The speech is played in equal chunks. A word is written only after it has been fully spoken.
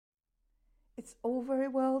It's all very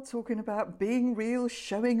well talking about being real,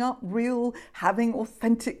 showing up real, having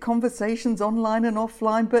authentic conversations online and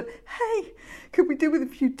offline, but hey, could we do with a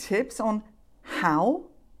few tips on how?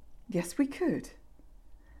 Yes, we could.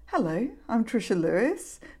 Hello, I'm Trisha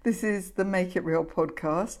Lewis. This is the Make It Real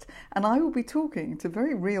podcast, and I will be talking to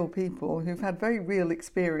very real people who've had very real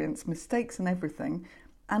experience, mistakes and everything,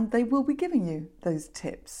 and they will be giving you those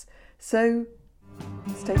tips. So,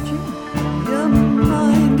 stay tuned. Your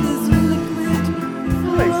mind is liquid.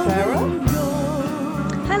 Hello, Sarah.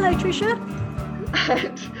 Hello, Trisha.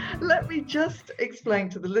 And let me just explain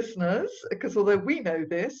to the listeners, because although we know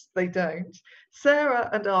this, they don't. Sarah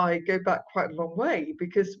and I go back quite a long way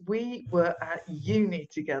because we were at uni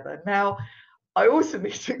together. Now, I also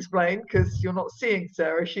need to explain, because you're not seeing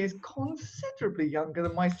Sarah, she's considerably younger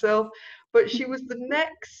than myself, but she was the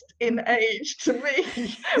next in age to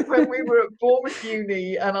me when we were at Bournemouth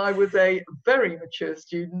Uni, and I was a very mature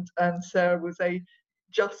student, and Sarah was a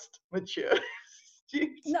just mature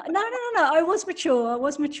student. No. I was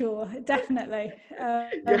mature, definitely.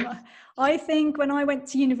 Yes. I think when I went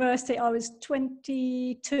to university, I was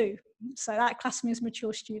 22. So that classed me as a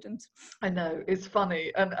mature student. I know, it's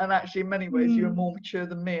funny. And actually, in many ways, you were more mature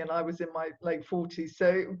than me, and I was in my late 40s.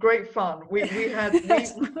 So great fun. We had,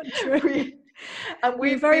 That's not true.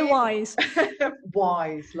 we're very wise.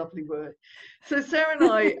 Wise, lovely word. So Sarah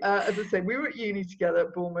and I, as I say, we were at uni together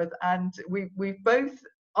at Bournemouth, and we both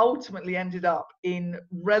ultimately ended up in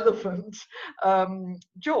relevant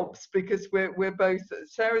jobs, because we're both,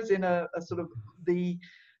 Sarah's in a sort of the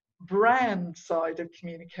brand side of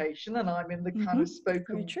communication, and I'm in the kind of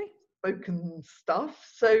spoken stuff.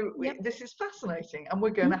 So this is fascinating, and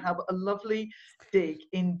we're going to have a lovely dig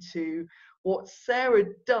into what Sarah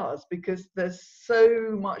does, because there's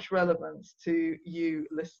so much relevance to you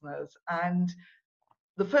listeners. And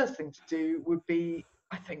the first thing to do would be,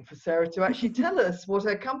 I think, for Sarah to actually tell us what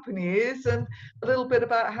her company is and a little bit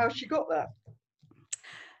about how she got there.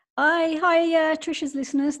 Hi, Trisha's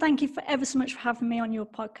listeners. Thank you ever so much for having me on your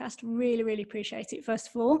podcast. Really appreciate it, first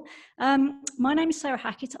of all. My name is Sarah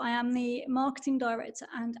Hackett. I am the marketing director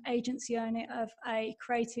and agency owner of a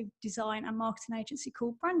creative design and marketing agency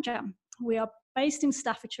called Brand Jam. We are based in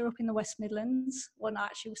Staffordshire, up in the West Midlands. Well, no,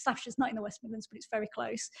 actually, Staffordshire's not in the West Midlands, but it's very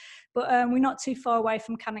close. But we're not too far away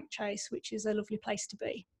from Cannock Chase, which is a lovely place to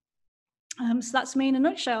be. So that's me in a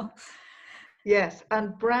nutshell. Yes,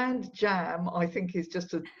 and Brand Jam, I think, is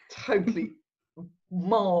just a totally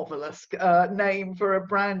marvelous name for a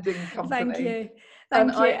branding company. Thank you.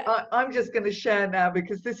 I'm just going to share now,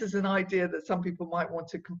 because this is an idea that some people might want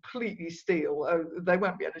to completely steal. They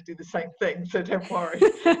won't be able to do the same thing, so don't worry.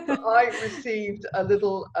 But I received a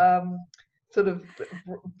little sort of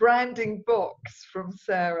branding box from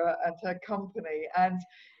Sarah and her company, and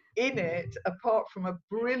in it, apart from a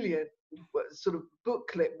brilliant sort of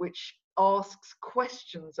booklet which asks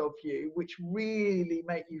questions of you, which really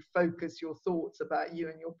make you focus your thoughts about you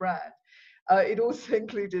and your brand, it also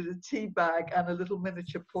included a tea bag and a little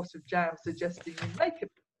miniature pot of jam, suggesting you make a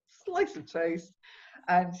slice of toast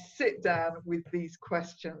and sit down with these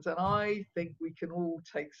questions. And I think we can all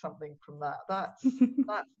take something from that. That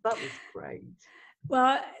was great.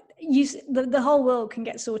 Well, the whole world can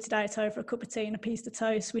get sorted out over a cup of tea and a piece of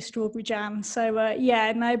toast with strawberry jam. So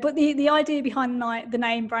but the idea behind the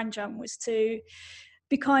name Brand Jam was to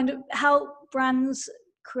be kind of help brands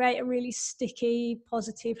create a really sticky,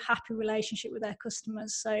 positive, happy relationship with their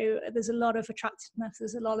customers. So there's a lot of attractiveness,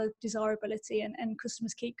 there's a lot of desirability, and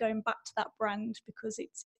customers keep going back to that brand because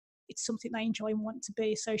it's something they enjoy and want to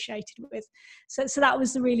be associated with. So that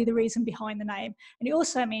was really the reason behind the name. And it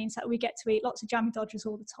also means that we get to eat lots of jammy dodgers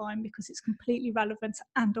all the time, because it's completely relevant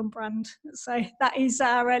and on brand. So that is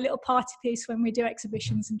our little party piece when we do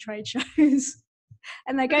exhibitions and trade shows.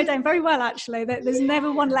 And they go down very well, actually. There's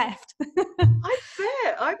never one left.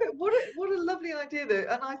 I bet. What a lovely idea, though.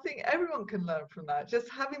 And I think everyone can learn from that. Just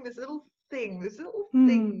having this little thing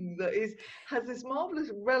that has this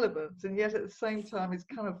marvelous relevance, and yet at the same time is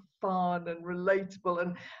kind of fun and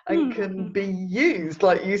relatable, and can be used,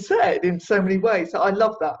 like you said, in so many ways. So I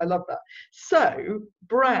love that. So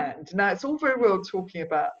brand. Now, it's all very well talking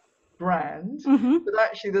about brand, but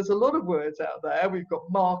actually there's a lot of words out there. We've got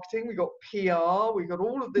marketing, we've got PR, we've got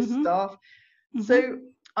all of this stuff. So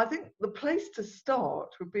I think the place to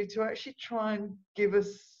start would be to actually try and give us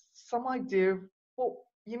some idea of what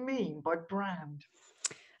you mean by brand.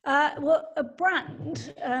 Well, a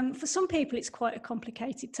brand, for some people it's quite a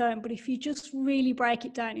complicated term, but if you just really break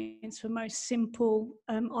it down into the most simple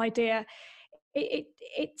idea,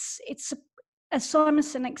 it's as Simon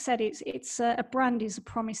Sinek said, it's a brand is a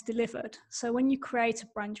promise delivered. So when you create a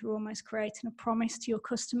brand, you're almost creating a promise to your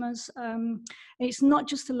customers. It's not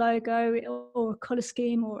just a logo or a color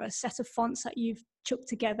scheme or a set of fonts that you've chucked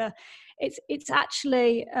together. It's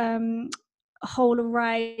actually a whole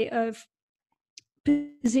array of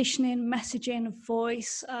positioning, messaging,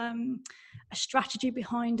 voice, a strategy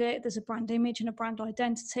behind it. There's a brand image and a brand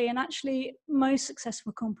identity. And actually, most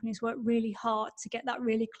successful companies work really hard to get that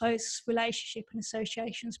really close relationship and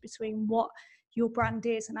associations between what your brand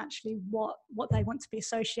is and actually what they want to be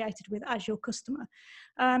associated with as your customer.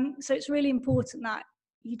 So it's really important that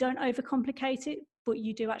you don't overcomplicate it, but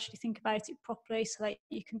you do actually think about it properly so that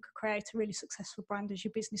you can create a really successful brand as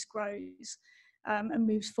your business grows and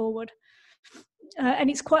moves forward. And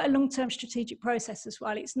it's quite a long-term strategic process as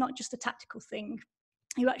well. It's not just a tactical thing.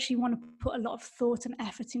 You actually want to put a lot of thought and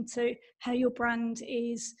effort into how your brand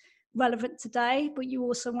is relevant today, but you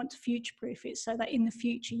also want to future-proof it so that in the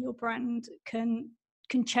future your brand can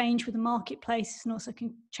change with the marketplace and also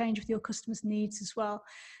can change with your customers' needs as well.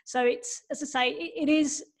 So it's, as I say,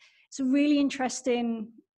 it's a really interesting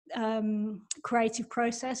creative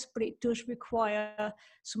process, but it does require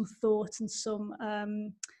some thought and some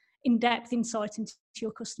in-depth insight into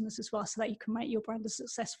your customers as well, so that you can make your brand as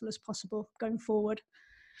successful as possible going forward.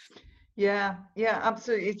 Yeah,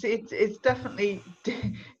 absolutely. It's definitely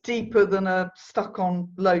deeper than a stuck-on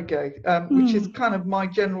logo, which is kind of my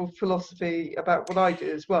general philosophy about what I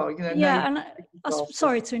do as well. Yeah, and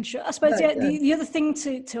sorry to interrupt. I suppose the other thing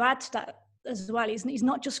to add to that as well is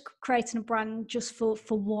not just creating a brand just for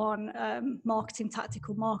one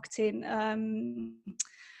tactical marketing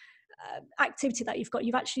activity that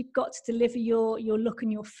you've actually got to deliver your look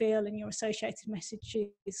and your feel and your associated messages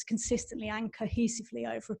consistently and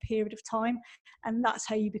cohesively over a period of time, and that's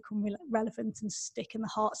how you become relevant and stick in the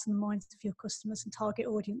hearts and the minds of your customers and target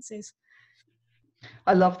audiences.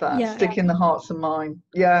 I love that. Yeah. Stick in the hearts and mind.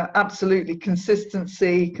 Yeah, absolutely.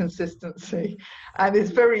 Consistency. And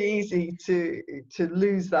it's very easy to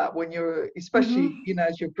lose that when you're, especially,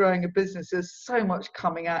 as you're growing a business, there's so much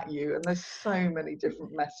coming at you and there's so many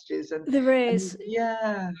different messages. And there is.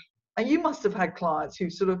 And you must have had clients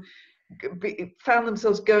who sort of found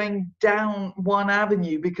themselves going down one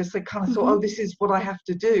avenue because they kind of thought, oh, this is what I have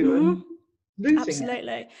to do. And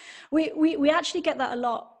absolutely it. We actually get that a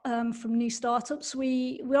lot from new startups.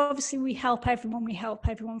 We help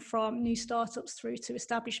everyone from new startups through to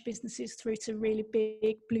established businesses through to really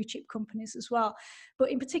big blue chip companies as well.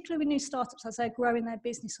 But in particular with new startups, as they're growing their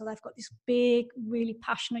business, or they've got this big, really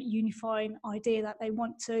passionate, unifying idea that they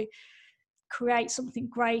want to create something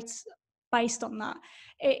great based on that,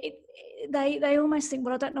 they almost think,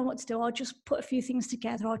 well, I don't know what to do. I'll just put a few things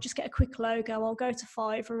together. I'll just get a quick logo. I'll go to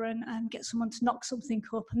Fiverr and get someone to knock something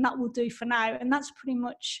up, and that will do for now. And that's pretty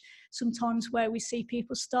much sometimes where we see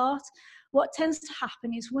people start. What tends to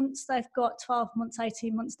happen is once they've got 12 months,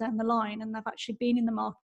 18 months down the line, and they've actually been in the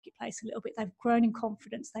marketplace a little bit, they've grown in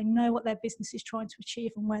confidence, they know what their business is trying to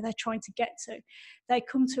achieve and where they're trying to get to, they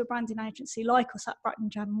come to a branding agency like us at Bratton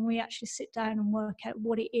Jam, and we actually sit down and work out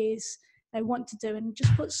what it is they want to do and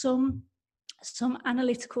just put some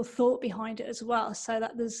analytical thought behind it as well, so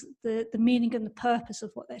that there's the meaning and the purpose of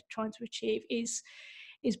what they're trying to achieve is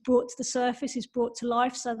brought to the surface, is brought to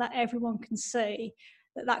life, so that everyone can see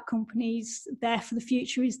that company's there for the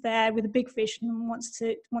future, is there with a big vision and wants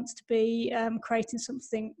to be creating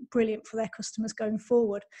something brilliant for their customers going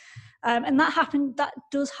forward. And that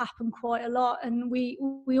does happen quite a lot. And we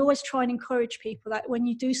always try and encourage people that when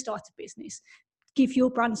you do start a business, give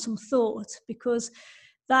your brand some thought, because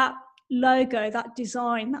that logo, that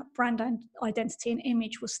design, that brand identity and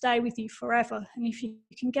image will stay with you forever. And if you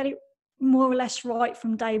can get it more or less right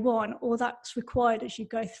from day one, all that's required as you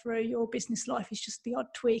go through your business life is just the odd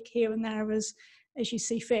tweak here and there as you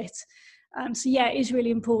see fit. So yeah, it is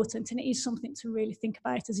really important, and it is something to really think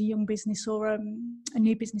about as a young business or a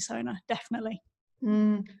new business owner, definitely.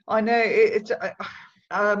 I know it's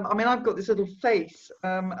I mean, I've got this little face,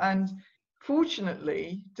 and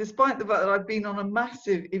fortunately, despite the fact that I've been on a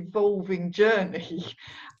massive evolving journey,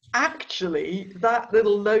 actually that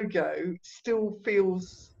little logo still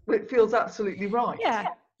feels absolutely right.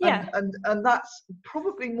 Yeah. And that's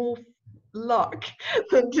probably more luck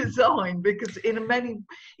than design, because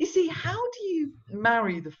you see, how do you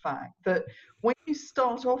marry the fact that when you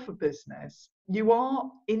start off a business, you are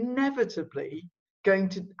inevitably going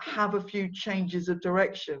to have a few changes of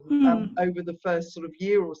direction over the first sort of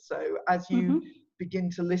year or so, as you begin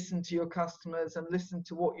to listen to your customers and listen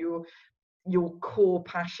to what your core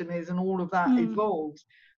passion is, and all of that evolves.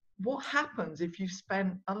 What happens if you've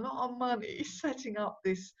spent a lot of money setting up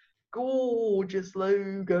this gorgeous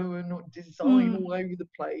logo and design all over the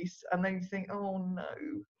place, and then you think, oh no,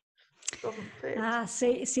 doesn't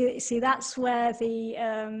fit. See, that's where the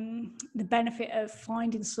benefit of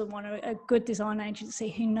finding someone, a good design agency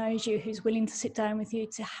who knows you, who's willing to sit down with you,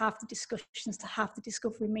 to have the discussions, to have the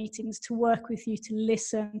discovery meetings, to work with you, to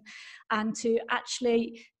listen, and to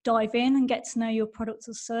actually dive in and get to know your product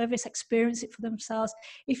or service, experience it for themselves.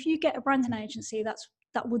 If you get a branding agency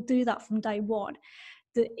that will do that from day one,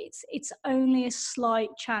 that it's only a slight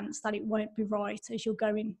chance that it won't be right as you're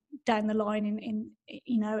going down the line in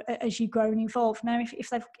you know, as you grow and evolve. Now,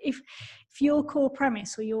 if your core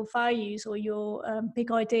premise or your values or your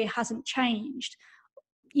big idea hasn't changed,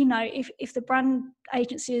 you know, if the brand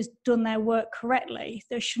agency has done their work correctly,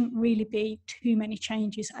 there shouldn't really be too many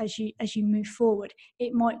changes as you move forward.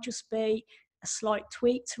 It might just be a slight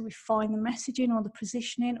tweak to refine the messaging or the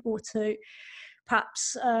positioning, or to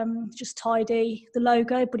perhaps just tidy the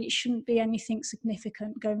logo, but it shouldn't be anything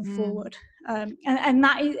significant going forward. And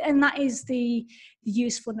that is the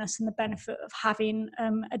usefulness and the benefit of having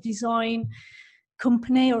a design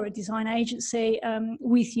company or a design agency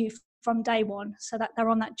with you from day one, so that they're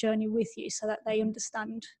on that journey with you, so that they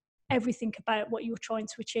understand everything about what you're trying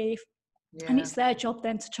to achieve. Yeah. And it's their job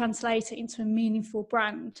then to translate it into a meaningful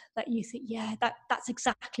brand that you think, yeah, that's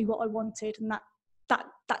exactly what I wanted, and that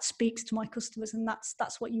speaks to my customers, and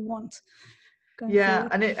that's what you want. Yeah,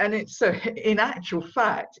 forward. and it's so, in actual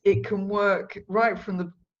fact, it can work right from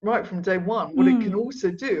day one. What it can also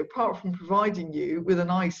do, apart from providing you with a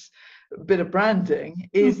nice bit of branding,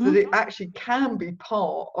 is that it actually can be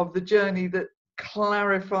part of the journey that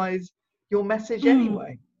clarifies your message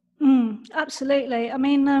anyway. Absolutely. I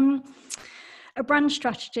mean, a brand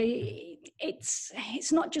strategy, it's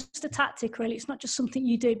not just a tactic, really. It's not just something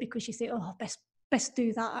you do because you think, oh, best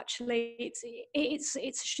do that. Actually, it's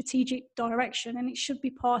a strategic direction, and it should be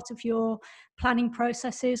part of your planning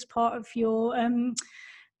processes, part of your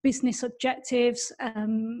business objectives,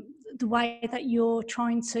 the way that you're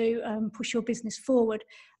trying to push your business forward.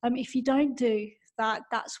 If you don't do that,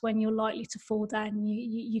 that's when you're likely to fall down.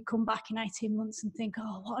 You come back in 18 months and think,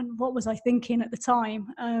 oh, what was I thinking at the time?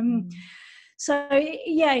 So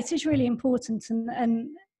yeah, it is really important, and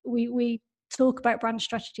we talk about brand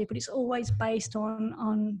strategy, but it's always based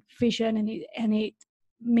on vision, and it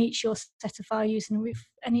meets your set of values,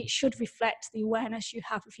 and it should reflect the awareness you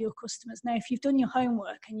have of your customers. Now, if you've done your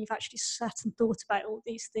homework and you've actually sat and thought about all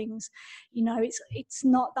these things, you know, it's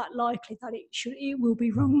not that likely that it will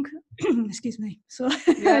be wrong. Excuse me, so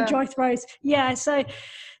dry throat. Yeah, so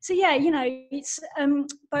yeah, you know, it's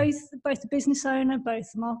both the business owner, both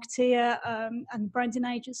the marketeer, and the branding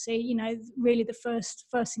agency. You know, really the first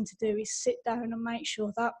thing to do is sit down and make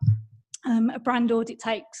sure that a brand audit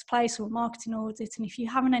takes place, or a marketing audit, and if you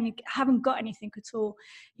haven't got anything at all,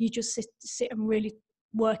 you just sit and really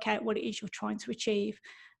work out what it is you're trying to achieve,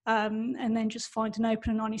 and then just find an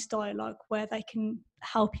open and honest dialogue where they can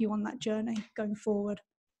help you on that journey going forward.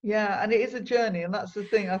 Yeah, and it is a journey, and that's the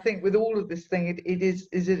thing. I think with all of this thing, it is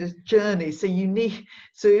a journey. So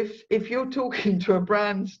if you're talking to a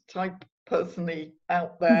brand type personally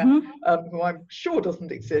out there, who I'm sure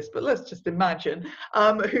doesn't exist, but let's just imagine,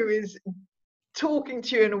 who is talking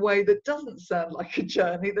to you in a way that doesn't sound like a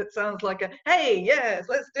journey, that sounds like a, hey, yes,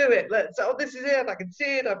 let's do it, this is it, I can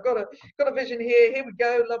see it, I've got a vision here we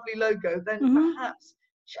go, lovely logo, then perhaps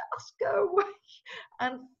just go away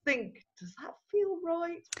and think, does that feel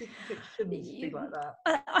right? Because it shouldn't be like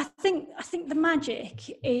that. I think the magic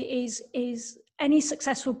is any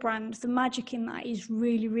successful brand. The magic in that is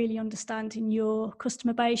really, really understanding your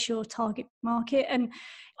customer base, your target market, and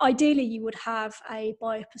ideally you would have a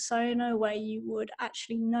buyer persona where you would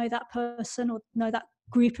actually know that person or know that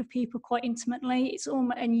group of people quite intimately. It's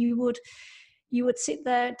almost, and you would sit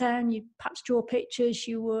there down, you perhaps draw pictures,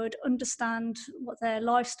 you would understand what their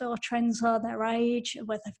lifestyle trends are, their age,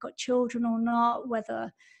 whether they've got children or not,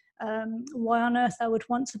 whether why on earth they would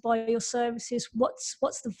want to buy your services, what's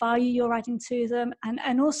the value you're adding to them,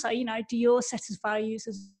 and also, you know, do your set of values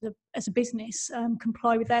as a business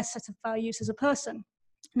comply with their set of values as a person?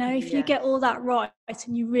 Now, if you get all that right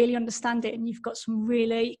and you really understand it and you've got some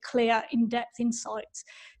really clear, in-depth insights,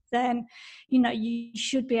 then, you know, you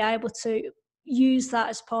should be able to use that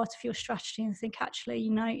as part of your strategy and think, actually,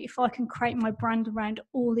 you know, if I can create my brand around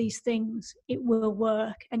all these things, it will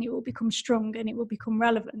work, and it will become strong, and it will become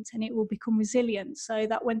relevant, and it will become resilient, so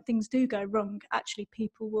that when things do go wrong, actually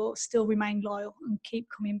people will still remain loyal and keep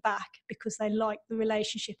coming back because they like the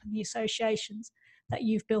relationship and the associations that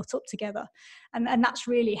you've built up together. And that's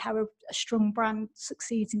really how a strong brand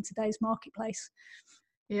succeeds in today's marketplace.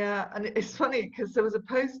 Yeah, and it's funny because there was a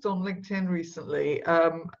post on LinkedIn recently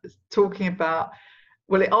talking about,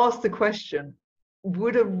 well, it asked the question,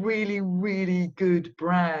 would a really, really good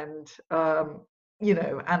brand, an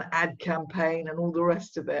ad campaign and all the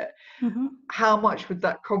rest of it, Mm-hmm. how much would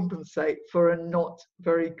that compensate for a not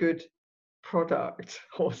very good product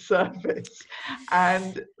or service?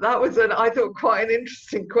 And that was I thought, quite an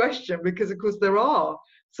interesting question, because of course there are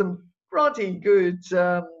some bloody good,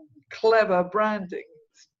 clever branding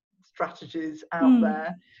strategies out Mm.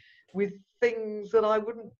 there with things that I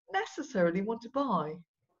wouldn't necessarily want to buy.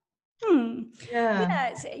 Hmm. Yeah.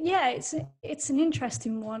 It's an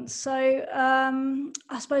interesting one. So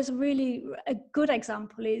I suppose a good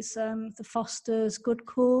example is the Fosters Good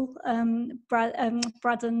Call. Brad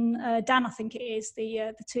and Dan, I think it is,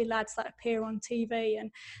 the two lads that appear on TV, and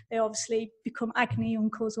they obviously become agony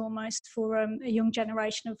uncles almost for a young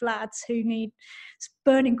generation of lads who need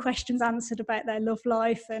burning questions answered about their love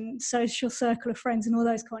life and social circle of friends and all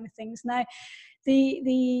those kind of things. Now,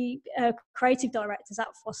 the creative directors at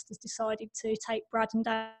Foster's decided to take Brad and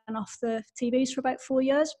Dan off the TVs for about 4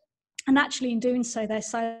 years, and actually in doing so their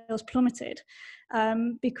sales plummeted,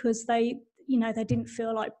 because they didn't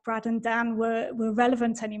feel like Brad and Dan were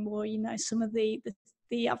relevant anymore. Some of the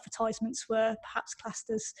advertisements were perhaps classed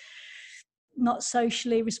as not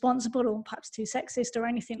socially responsible or perhaps too sexist or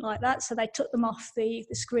anything like that. So they took them off the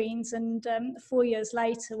screens, and 4 years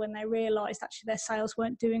later, when they realised actually their sales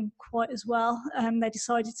weren't doing quite as well, they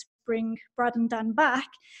decided to bring Brad and Dan back,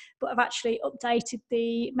 but have actually updated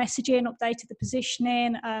the messaging, updated the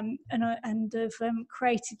positioning, and have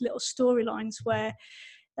created little storylines where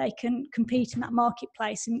they can compete in that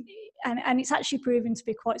marketplace, and it's actually proven to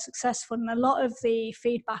be quite successful. And a lot of the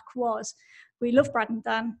feedback was, we love Brad and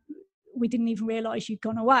Dan, we didn't even realise you'd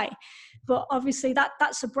gone away. But obviously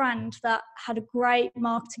that's a brand that had a great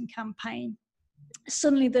marketing campaign.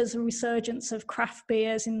 Suddenly there's a resurgence of craft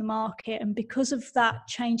beers in the market, and because of that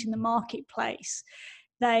change in the marketplace,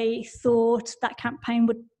 they thought that campaign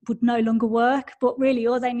would no longer work. But really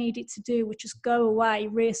all they needed to do was just go away,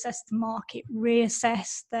 reassess the market,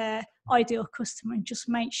 reassess their ideal customer, and just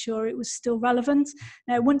make sure it was still relevant.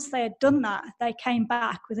 Now, once they had done that, they came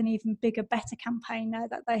back with an even bigger, better campaign now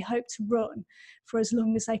that they hope to run for as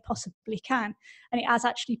long as they possibly can. And it has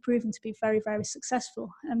actually proven to be very, very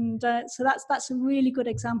successful. And so that's a really good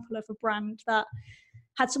example of a brand that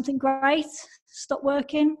had something great, stopped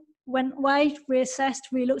working, went away, reassessed,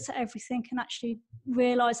 re-looked at everything, and actually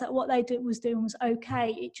realised that what they was doing was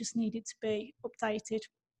okay. It just needed to be updated.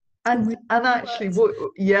 And actually,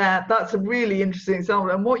 that's a really interesting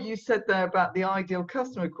example. And what you said there about the ideal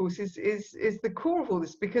customer, of course, is the core of all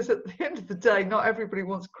this, because at the end of the day, not everybody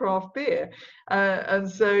wants craft beer, and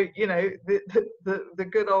so the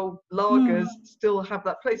good old lagers still have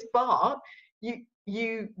that place, but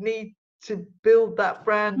you need to build that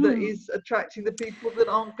brand that is attracting the people that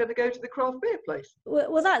aren't going to go to the craft beer place.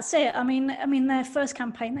 Well, that's it. I mean, their first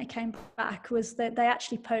campaign they came back was that they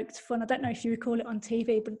actually poked fun. I don't know if you recall it on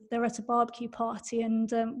TV, but they're at a barbecue party,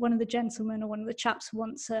 and one of the gentlemen or one of the chaps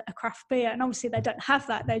wants a craft beer, and obviously they don't have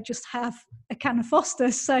that. They just have a can of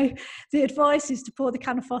Foster's. So the advice is to pour the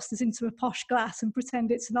can of Foster's into a posh glass and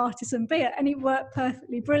pretend it's an artisan beer, and it worked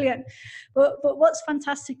perfectly brilliant. But what's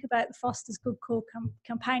fantastic about the Foster's Good Call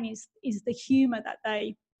campaign is the humour that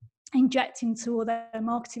they inject into all their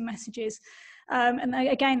marketing messages. And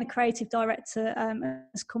again, the creative director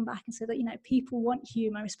has come back and said that, people want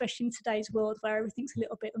humour, especially in today's world where everything's a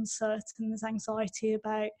little bit uncertain. There's anxiety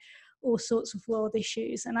about all sorts of world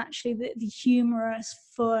issues. And actually the humorous,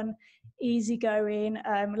 fun, easygoing,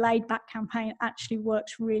 laid-back campaign actually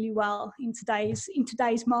works really well in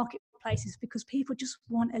today's marketplaces, because people just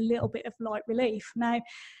want a little bit of light relief. Now,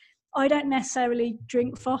 I don't necessarily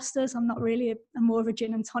drink Foster's. I'm not really I'm more of a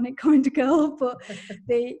gin and tonic kind of girl, but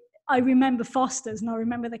I remember Foster's and I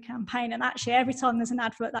remember the campaign, and actually every time there's an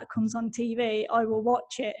advert that comes on TV, I will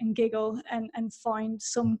watch it and giggle and find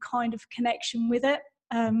some kind of connection with it.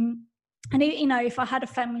 And if I had a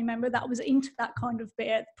family member that was into that kind of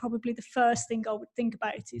beer, probably the first thing I would think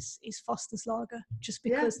about is Foster's Lager, just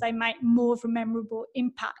because they make more of a memorable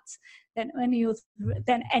impact than any of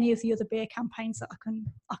the other beer campaigns that I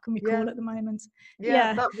can recall at the moment.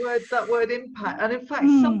 That word impact. And in fact,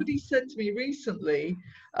 somebody said to me recently,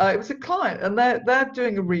 it was a client, and they're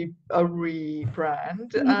doing a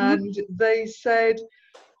rebrand, and they said,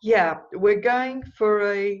 yeah, we're going for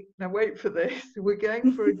now wait for this, we're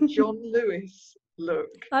going for a John Lewis look.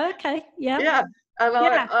 Okay, yeah. Yeah, and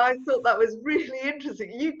I thought that was really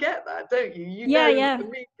interesting. You get that, don't you? You know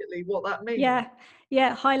immediately what that means.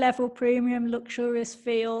 Yeah, high level, premium, luxurious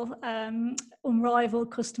feel, unrivaled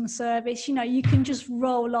customer service. You know, you can just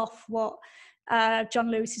roll off what John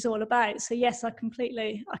Lewis is all about. So yes, I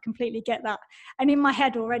completely get that. And in my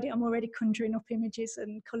head already, I'm already conjuring up images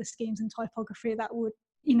and colour schemes and typography that would,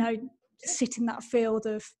 you know, sit in that field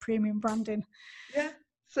of premium branding. Yeah.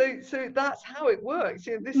 So that's how it works.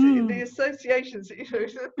 You know, this the associations. You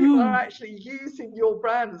know, people are actually using your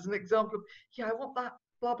brand as an example of, yeah, I want that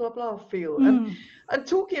blah blah blah feel. And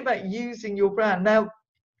talking about using your brand now,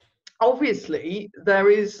 obviously there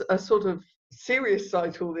is a sort of serious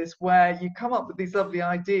side to all this where you come up with these lovely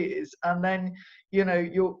ideas and then, you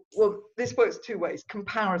know, this works two ways: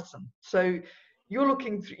 comparison. So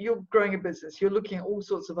you're growing a business, you're looking at all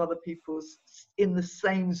sorts of other people's in the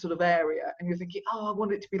same sort of area, and you're thinking, oh, I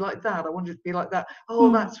want it to be like that, I want it to be like that,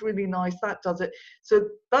 oh, that's really nice, that does it. So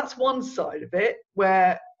that's one side of it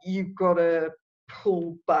where you've got to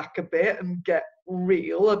pull back a bit and get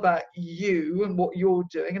real about you and what you're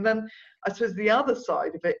doing. And then I suppose the other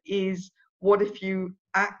side of it is, what if you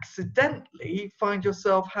accidentally find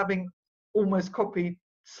yourself having almost copied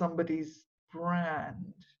somebody's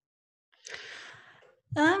brand?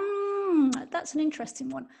 That's an interesting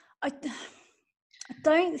one. I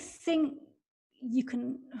don't think you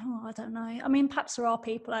can, I don't know. I mean, perhaps there are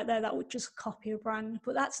people out there that would just copy a brand,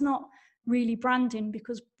 but that's not really branding,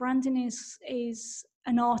 because branding is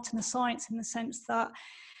an art and a science, in the sense that,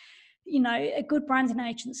 you know, a good branding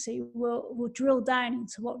agency will drill down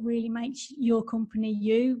into what really makes your company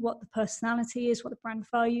you, what the personality is, what the brand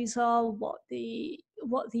values are, what the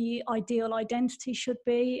ideal identity should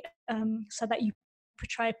be, so that you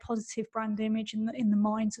portray a positive brand image in the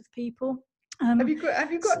minds of people. Have you got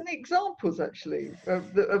any examples actually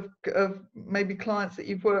of maybe clients that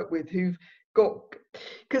you've worked with who've got?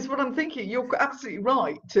 Because what I'm thinking, you're absolutely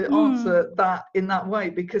right to answer that in that way,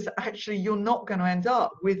 because actually you're not going to end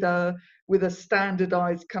up with a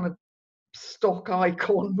standardized kind of stock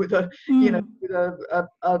icon with a you know, with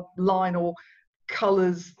a line or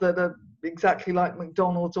colors that are exactly like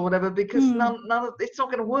McDonald's or whatever, because none of it's not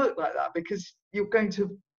going to work like that, because you're going to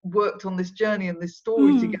have worked on this journey and this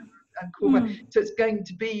story together. And so it's going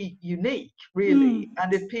to be unique, really.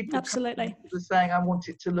 And if people absolutely were saying, I want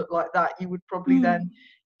it to look like that, you would probably then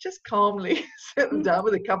just calmly sit them down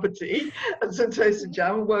with a cup of tea and some toasted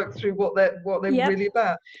jam and work through what they're really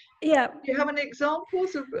about. Yeah. Do you have any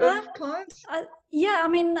examples of clients? Yeah, I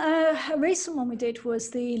mean, a recent one we did was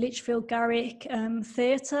the Lichfield Garrick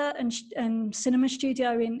Theatre and Cinema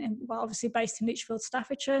Studio well, obviously based in Lichfield,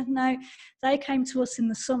 Staffordshire. Now, they came to us in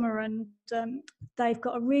the summer, and they've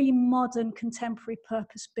got a really modern, contemporary,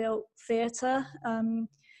 purpose-built theatre.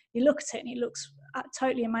 You look at it and it looks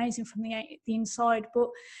totally amazing from the inside, but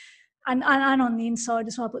and on the inside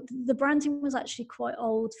as well. But the branding was actually quite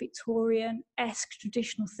old Victorian-esque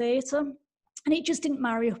traditional theatre. And it just didn't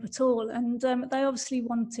marry up at all. And they obviously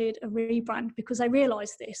wanted a rebrand, because they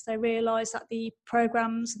realised this. They realised that the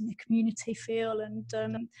programmes and the community feel and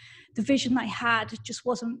the vision they had just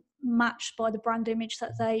wasn't matched by the brand image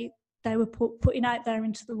that they were putting out there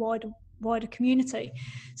into the wider community.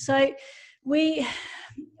 So we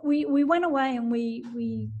went away and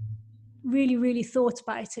we really thought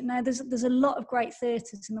about it. Now, there's a lot of great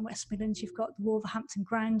theatres in the West Midlands. You've got the Wolverhampton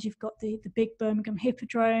Grand, you've got the big Birmingham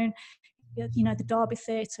Hippodrome, you know, the Derby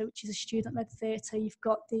Theatre, which is a student-led theatre. You've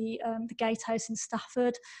got the Gatehouse in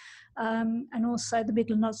Stafford, and also the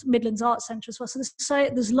Midlands Arts Centre as well. So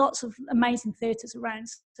there's lots of amazing theatres around.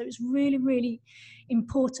 So it's really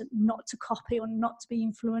important not to copy or not to be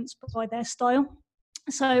influenced by their style.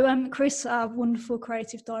 So Chris, our wonderful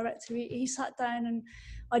creative director, he sat down, and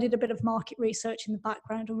I did a bit of market research in the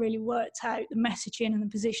background and really worked out the messaging and the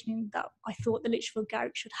positioning that I thought the Lichfield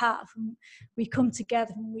Garrick should have. And we come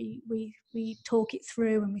together and we talk it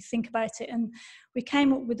through and we think about it, and we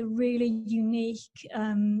came up with a really unique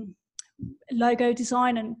logo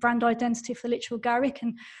design and brand identity for Lichfield Garrick.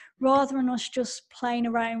 And rather than us just playing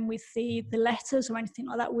around with the letters or anything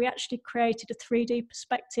like that, we actually created a 3D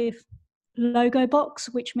perspective logo box,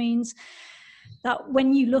 which means that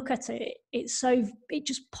when you look at it, it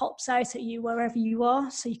just pops out at you wherever you are.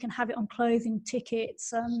 So you can have it on clothing,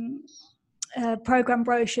 tickets, program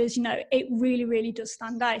brochures. You know, it really does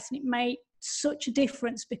stand out, and it made such a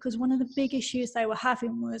difference, because one of the big issues they were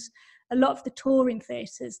having was a lot of the touring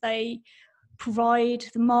theatres, they provide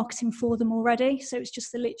the marketing for them already. So it's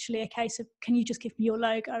just literally a case of, can you just give me your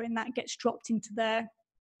logo, and that gets dropped into their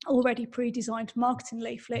already pre-designed marketing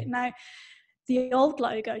leaflet. Now, the old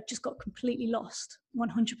logo just got completely lost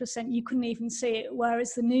 100%. You couldn't even see it.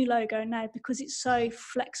 Whereas the new logo now, because it's so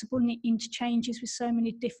flexible and it interchanges with so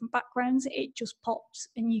many different backgrounds, it just pops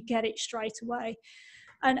and you get it straight away.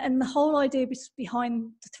 And the whole idea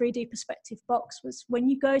behind the 3D perspective box was when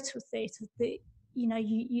you go to a theatre,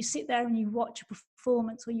 you sit there and you watch a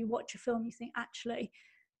performance or you watch a film, you think, actually,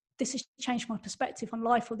 this has changed my perspective on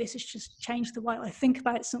life, or this has just changed the way I think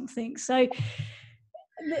about something. So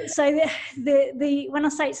the when I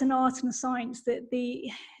say it's an art and a science, that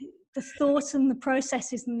the thought and the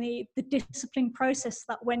processes and the discipline process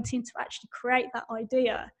that went into actually create that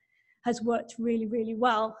idea has worked really, really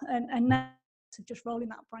well. And now to just rolling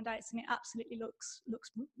that brand out, and it absolutely looks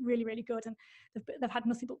really, really good, and they've had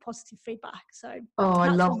nothing but positive feedback. So I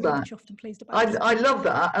love I'm that. really chuffed and pleased about. I love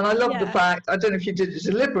that, and I love the fact, I don't know if you did it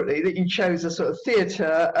deliberately, that you chose a sort of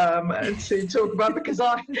theatre to talk about, because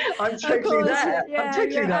I'm totally there. I'm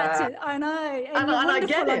totally there. I know, and I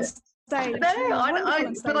get it. Stage.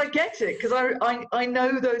 But I get it, because I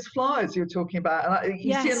know those flyers you're talking about, and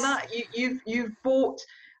you see, and that you've brought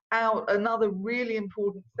out another really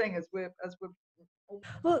important thing as we're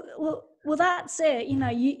well, that's it.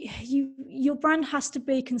 Your brand has to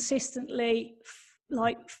be consistently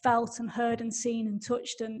felt and heard and seen and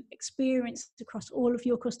touched and experienced across all of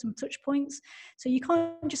your customer touch points. So you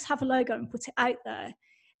can't just have a logo and put it out there.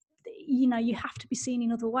 You have to be seen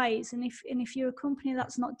in other ways, and if you're a company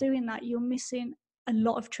that's not doing that, you're missing a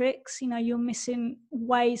lot of tricks. You're missing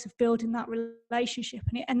ways of building that relationship,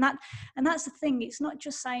 and that's the thing. It's not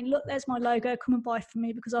just saying, look, there's my logo, come and buy from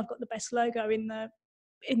me because I've got the best logo in the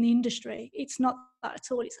industry. It's not that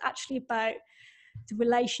at all. It's actually about the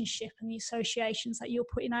relationship and the associations that you're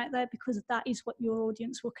putting out there, because that is what your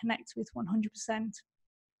audience will connect with 100%.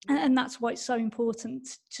 And that's why it's so important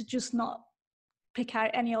to just not pick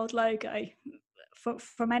out any old logo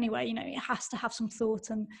from anywhere. It has to have some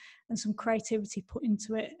thought and some creativity put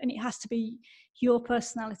into it, and it has to be your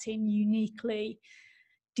personality and uniquely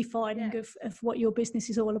defining of what your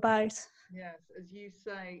business is all about. Yes, as you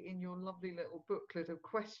say in your lovely little booklet of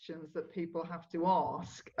questions that people have to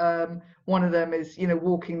ask, one of them is,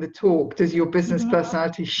 walking the talk. Does your business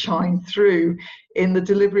personality shine through in the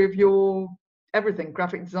delivery of your everything,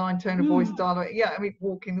 graphic design, tone of voice, dialogue?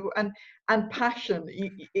 Walking and passion.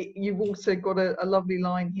 You've also got a lovely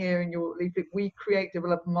line here in your leaflet: we create,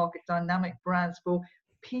 develop, and market dynamic brands for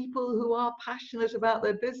people who are passionate about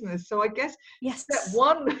their business. So I guess step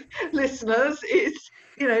one, listeners, is,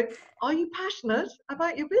 are you passionate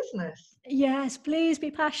about your business? Yes, please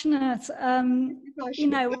be passionate.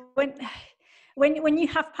 When you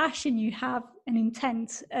have passion, you have an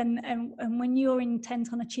intent, and when you're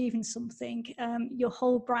intent on achieving something, your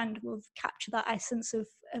whole brand will capture that essence of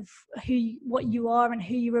what you are and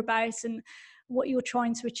who you're about and what you're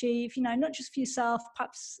trying to achieve, not just for yourself,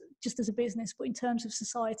 perhaps just as a business, but in terms of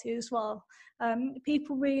society as well. We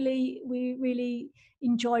really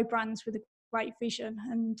enjoy brands with a great vision,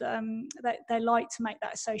 and they like to make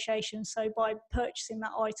that association. So by purchasing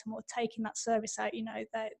that item or taking that service out,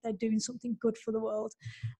 they're doing something good for the world,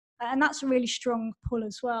 and that's a really strong pull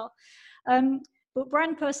as well. But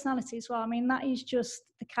brand personality as well, that is just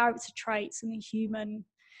the character traits and the human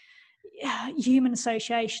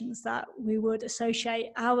associations that we would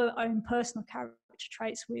associate our own personal character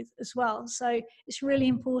traits with as well. So it's really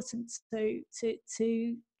important to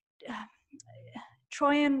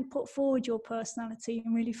try and put forward your personality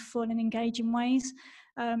in really fun and engaging ways,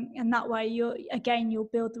 and that way you'll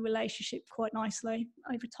build the relationship quite nicely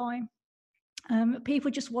over time.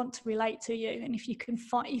 People just want to relate to you, and if you can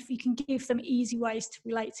give them easy ways to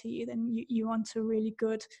relate to you, then you're onto a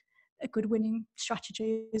good winning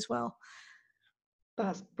strategy as well.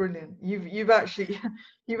 That's brilliant. You've actually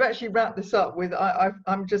wrapped this up with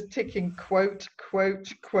I'm just ticking quote for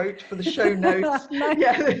the show notes.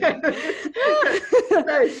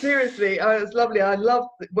 No, seriously, it's lovely. I love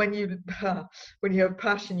when you have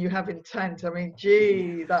passion, you have intent.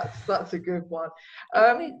 Gee, that's a good one.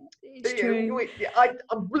 It's true. I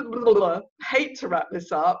hate to wrap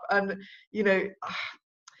this up, and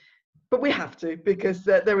but we have to, because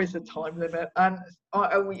there is a time limit, and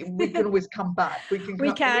we can always come back. We can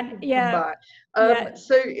come back.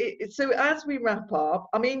 So as we wrap up,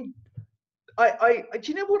 do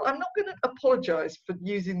you know what? I'm not going to apologise for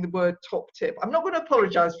using the word top tip. I'm not going to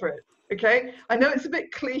apologise for it. Okay, I know it's a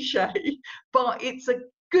bit cliche, but it's a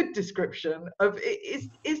good description of it.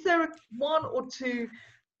 Is there one or two?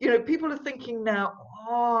 People are thinking now,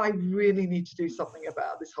 I really need to do something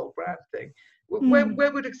about this whole brand thing.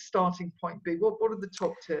 Where would a starting point be? What are the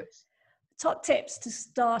top tips? Top tips to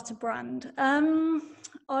start a brand.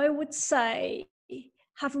 I would say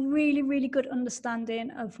have a really, really good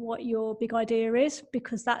understanding of what your big idea is,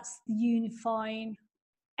 because that's the unifying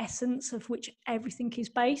essence of which everything is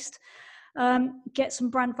based. Get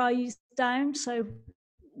some brand values down, so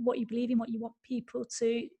what you believe in, what you want people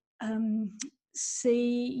to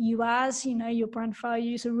see you as. Your brand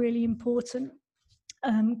values are really important.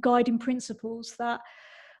 Guiding principles that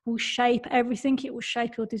will shape everything. It will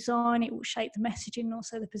shape your design, it will shape the messaging, and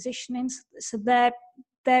also the positioning. So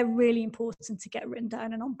they're really important to get written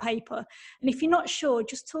down and on paper. And if you're not sure,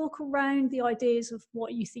 just talk around the ideas of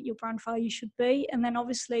what you think your brand value should be. And then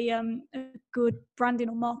obviously a good branding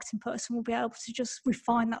or marketing person will be able to just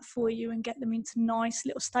refine that for you and get them into nice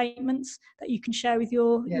little statements that you can share with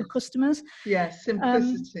your customers. Yeah,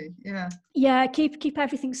 simplicity. Yeah, keep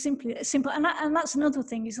everything simple. And that's another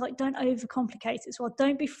thing, is like, don't overcomplicate it as well.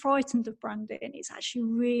 Don't be frightened of branding. It's actually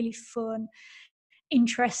really fun,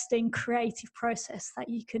 interesting, creative process that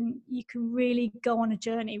you can really go on a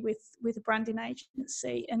journey with a branding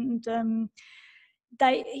agency. And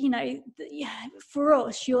for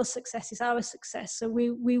us, your success is our success. So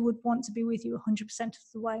we would want to be with you 100% of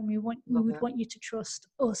the way, and we would want you to trust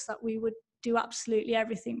us that we would do absolutely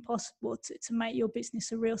everything possible to make your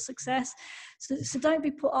business a real success. So don't be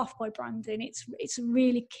put off by branding. It's a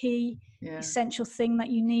really key, essential thing that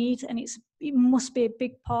you need, and it must be a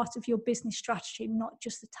big part of your business strategy, not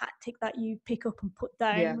just a tactic that you pick up and put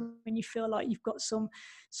down when you feel like you've got some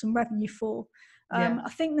revenue for. I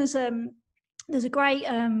think there's a great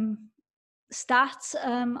stat.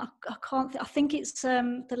 I think it's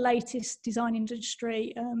the latest design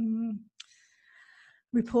industry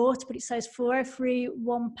report, but it says for every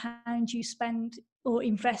 £1 you spend or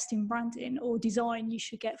invest in branding or design, you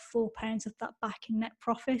should get £4 of that back in net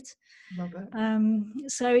profit. Love it.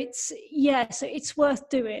 So it's worth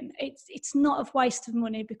doing. It's not a waste of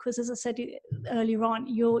money, because, as I said earlier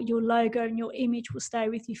on, your logo and your image will stay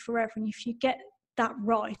with you forever. And if you get that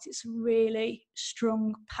right, it's a really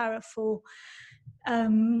strong, powerful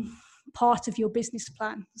part of your business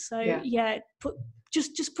plan. So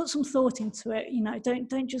just put some thought into it.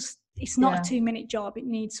 Don't just, it's not a 2-minute job. It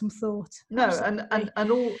needs some thought. No, and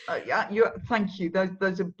all. Thank you.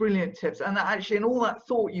 Those are brilliant tips. And actually, and all that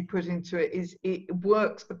thought you put into it it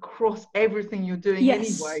works across everything you're doing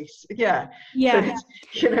anyway. So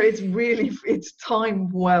it's time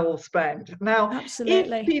well spent. Now,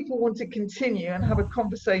 absolutely. If people want to continue and have a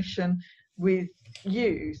conversation with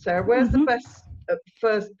you, Sarah, where's the best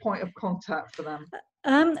first point of contact for them?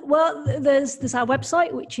 Well, there's our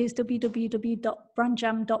website, which is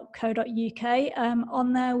www.brandjam.co.uk.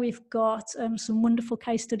 On there, we've got some wonderful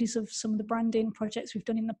case studies of some of the branding projects we've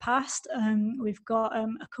done in the past. We've got a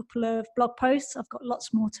couple of blog posts. I've got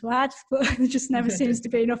lots more to add, but there just never seems to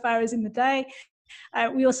be enough hours in the day.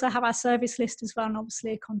 We also have our service list as well, and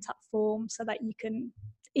obviously a contact form so that you can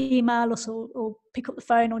email us or pick up the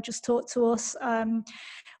phone or just talk to us.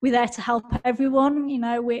 We're there to help everyone.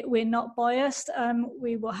 We're not biased.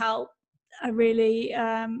 We will help a really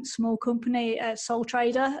small company, a sole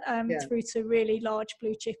trader, through to really large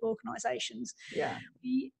blue chip organisations.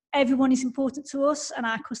 Everyone is important to us, and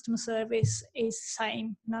our customer service is the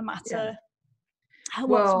same no matter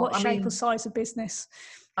what shape or size of business.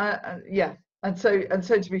 And so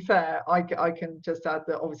to be fair, I can just add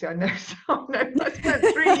that obviously I know I spent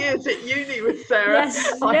 3 years at uni with Sarah.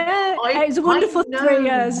 It was a wonderful 3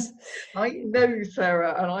 years. I know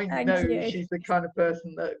Sarah, and I know you. She's the kind of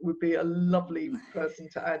person that would be a lovely person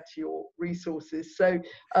to add to your resources. So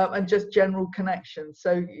and just general connections.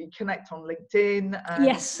 So you connect on LinkedIn. And,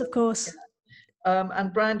 yes, of course.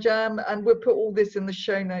 And Brand Jam, and we'll put all this in the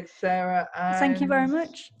show notes, Sarah. And thank you very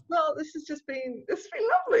much. Well, this has been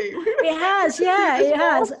lovely. It has, it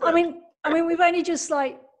has. I mean, we've only just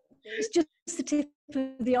it's just the tip of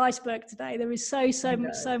the iceberg today. There is so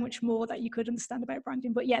much more that you could understand about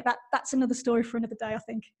branding. But that's another story for another day, I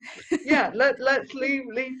think. Let's leave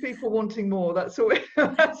people wanting more. That's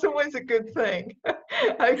always a good thing.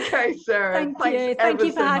 Okay, Sarah. Thank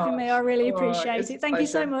you for having me. I really appreciate it. Thank you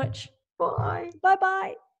so much. Bye.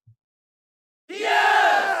 Bye.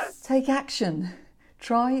 Yes! Take action.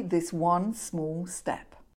 Try this one small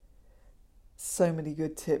step. So many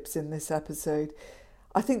good tips in this episode.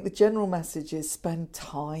 I think the general message is spend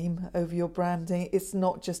time over your branding. It's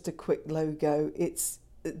not just a quick logo. It's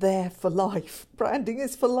there for life. Branding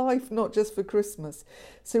is for life, not just for Christmas.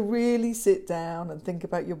 So really sit down and think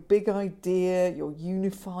about your big idea, your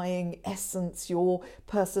unifying essence, your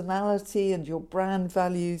personality and your brand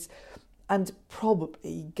values. And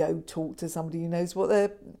probably go talk to somebody who knows what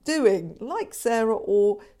they're doing, like Sarah,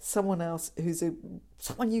 or someone else who's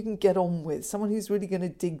someone you can get on with, someone who's really going to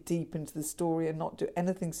dig deep into the story and not do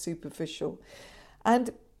anything superficial.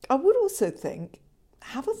 And I would also think,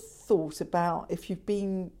 have a thought about if you've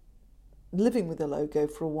been living with a logo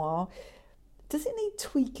for a while, does it need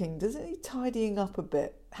tweaking? Does it need tidying up a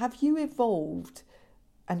bit? Have you evolved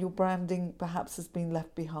and your branding perhaps has been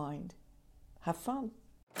left behind? Have fun.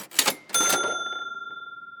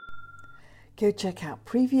 Go check out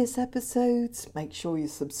previous episodes. Make sure you're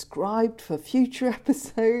subscribed for future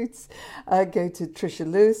episodes. Go to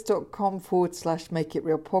trishalewis.com/Make It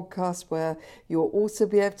Real podcast, where you'll also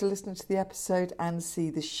be able to listen to the episode and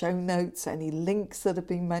see the show notes, any links that have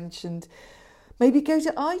been mentioned. Maybe go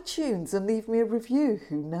to iTunes and leave me a review.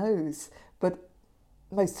 Who knows? But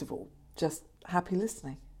most of all, just happy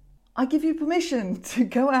listening. I give you permission to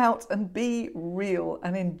go out and be real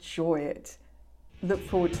and enjoy it. Look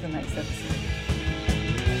forward to the next episode.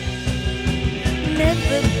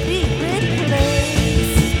 Never be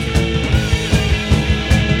replaced.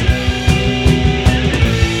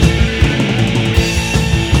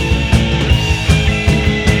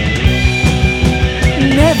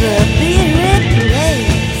 Never